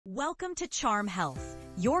Welcome to CharmHealth,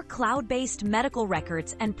 your cloud-based medical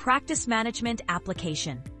records and practice management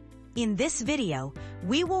application. In this video,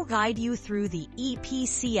 we will guide you through the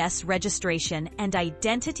EPCS registration and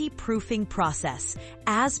identity proofing process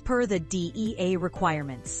as per the DEA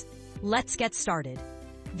requirements. Let's get started.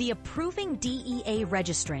 The approving DEA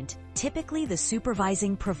registrant, typically the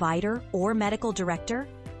supervising provider or medical director,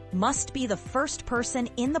 must be the first person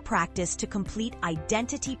in the practice to complete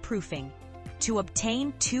identity proofing to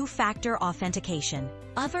obtain two-factor authentication.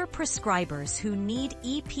 Other prescribers who need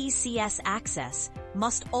EPCS access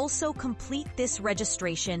must also complete this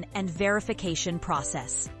registration and verification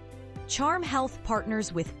process. CharmHealth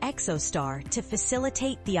partners with Exostar to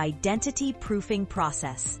facilitate the identity proofing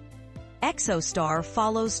process. Exostar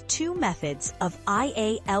follows two methods of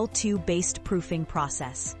IAL2-based proofing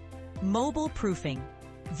process. Mobile proofing.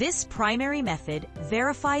 This primary method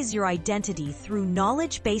verifies your identity through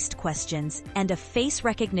knowledge-based questions and a face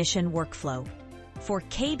recognition workflow. For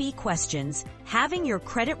KB questions, having your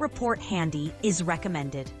credit report handy is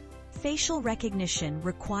recommended. Facial recognition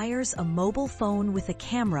requires a mobile phone with a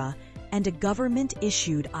camera and a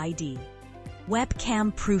government-issued ID.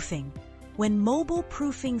 Webcam proofing. When mobile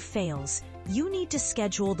proofing fails, you need to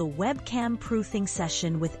schedule the webcam proofing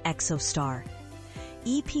session with Exostar.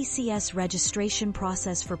 EPCS registration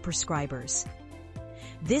process for prescribers.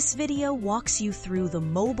 This video walks you through the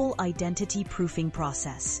mobile identity proofing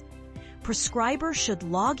process. Prescribers should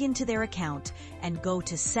log into their account and go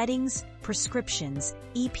to Settings, Prescriptions,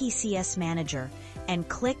 EPCS Manager, and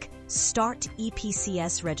click Start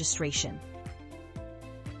EPCS Registration.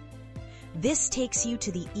 This takes you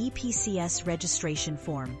to the EPCS registration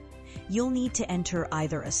form. You'll need to enter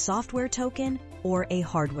either a software token or a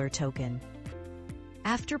hardware token.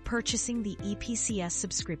 After purchasing the EPCS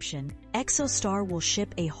subscription, Exostar will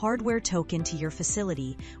ship a hardware token to your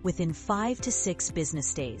facility within 5 to 6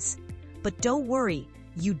 business days. But don't worry,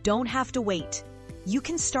 you don't have to wait. You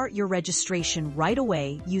can start your registration right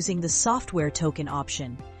away using the software token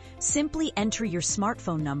option. Simply enter your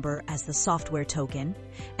smartphone number as the software token,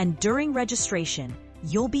 and during registration,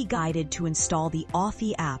 you'll be guided to install the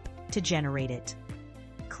Authy app to generate it.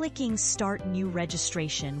 Clicking Start New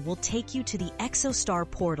Registration will take you to the Exostar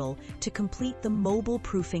portal to complete the mobile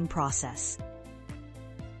proofing process.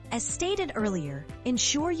 As stated earlier,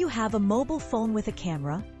 ensure you have a mobile phone with a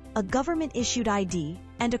camera, a government-issued ID,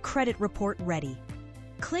 and a credit report ready.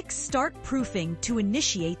 Click Start Proofing to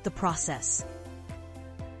initiate the process.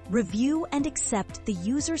 Review and accept the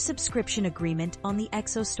user subscription agreement on the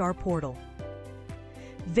Exostar portal.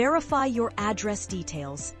 Verify your address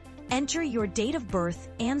details. Enter your date of birth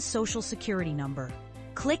and social security number.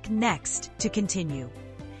 Click Next to continue.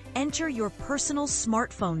 Enter your personal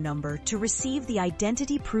smartphone number to receive the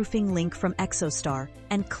identity proofing link from Exostar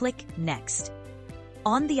and click Next.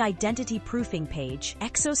 On the identity proofing page,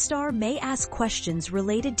 Exostar may ask questions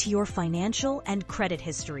related to your financial and credit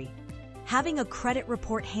history. Having a credit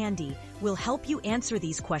report handy will help you answer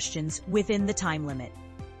these questions within the time limit.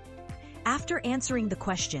 After answering the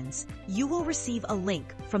questions, you will receive a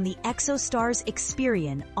link from the Exostar's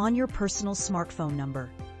Experian on your personal smartphone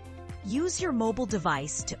number. Use your mobile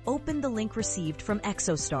device to open the link received from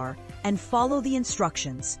Exostar and follow the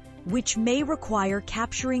instructions, which may require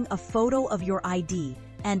capturing a photo of your ID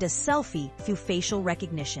and a selfie through facial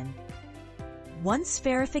recognition. Once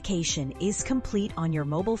verification is complete on your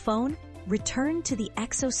mobile phone, return to the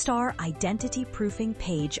Exostar Identity Proofing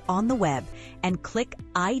page on the web and click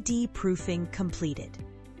ID Proofing Completed.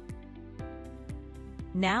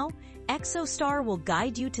 Now, Exostar will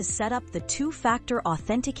guide you to set up the two-factor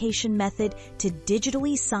authentication method to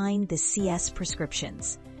digitally sign the CS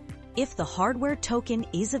prescriptions. If the hardware token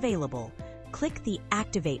is available, click the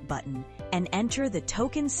Activate button and enter the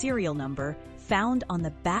token serial number found on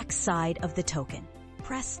the back side of the token.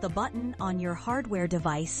 Press the button on your hardware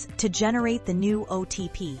device to generate the new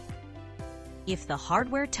OTP. If the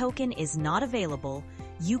hardware token is not available,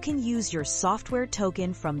 you can use your software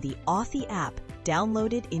token from the Authy app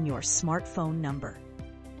downloaded in your smartphone number.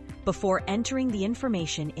 Before entering the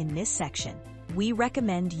information in this section, we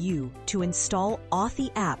recommend you to install Authy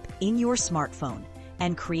app in your smartphone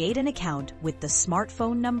and create an account with the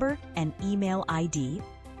smartphone number and email ID.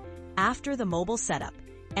 After the mobile setup,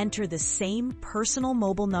 enter the same personal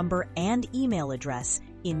mobile number and email address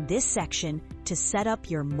in this section to set up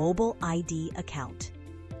your mobile ID account.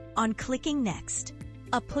 On clicking Next,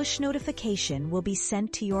 a push notification will be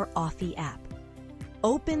sent to your Authy app.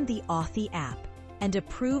 Open the Authy app and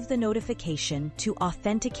approve the notification to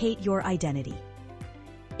authenticate your identity.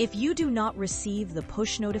 If you do not receive the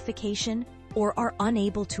push notification or are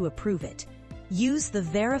unable to approve it, Use the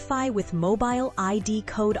Verify with Mobile ID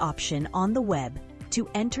code option on the web to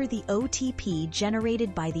enter the OTP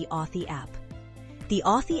generated by the Authy app. The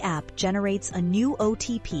Authy app generates a new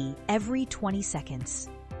OTP every 20 seconds.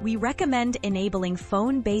 We recommend enabling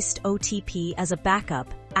phone-based OTP as a backup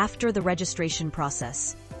after the registration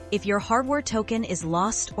process. If your hardware token is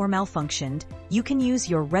lost or malfunctioned, you can use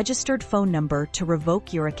your registered phone number to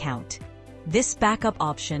revoke your account. This backup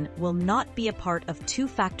option will not be a part of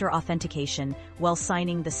two-factor authentication while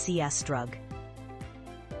signing the CS drug.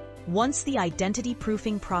 Once the identity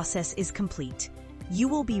proofing process is complete, you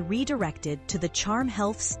will be redirected to the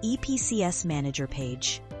CharmHealth's EPCS Manager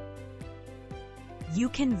page. You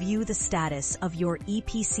can view the status of your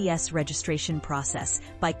EPCS registration process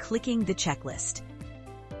by clicking the checklist.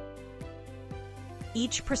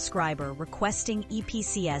 Each prescriber requesting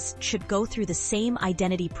EPCS should go through the same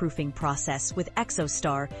identity proofing process with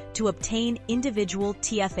Exostar to obtain individual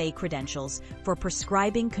TFA credentials for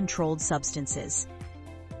prescribing controlled substances.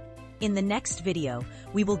 In the next video,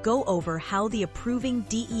 we will go over how the approving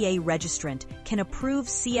DEA registrant can approve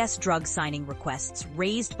CS drug signing requests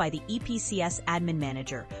raised by the EPCS admin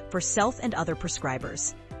manager for self and other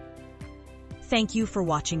prescribers. Thank you for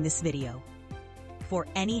watching this video. For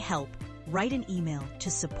any help, write an email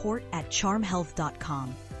to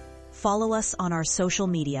support@charmhealth.com. Follow us on our social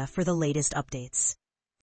media for the latest updates.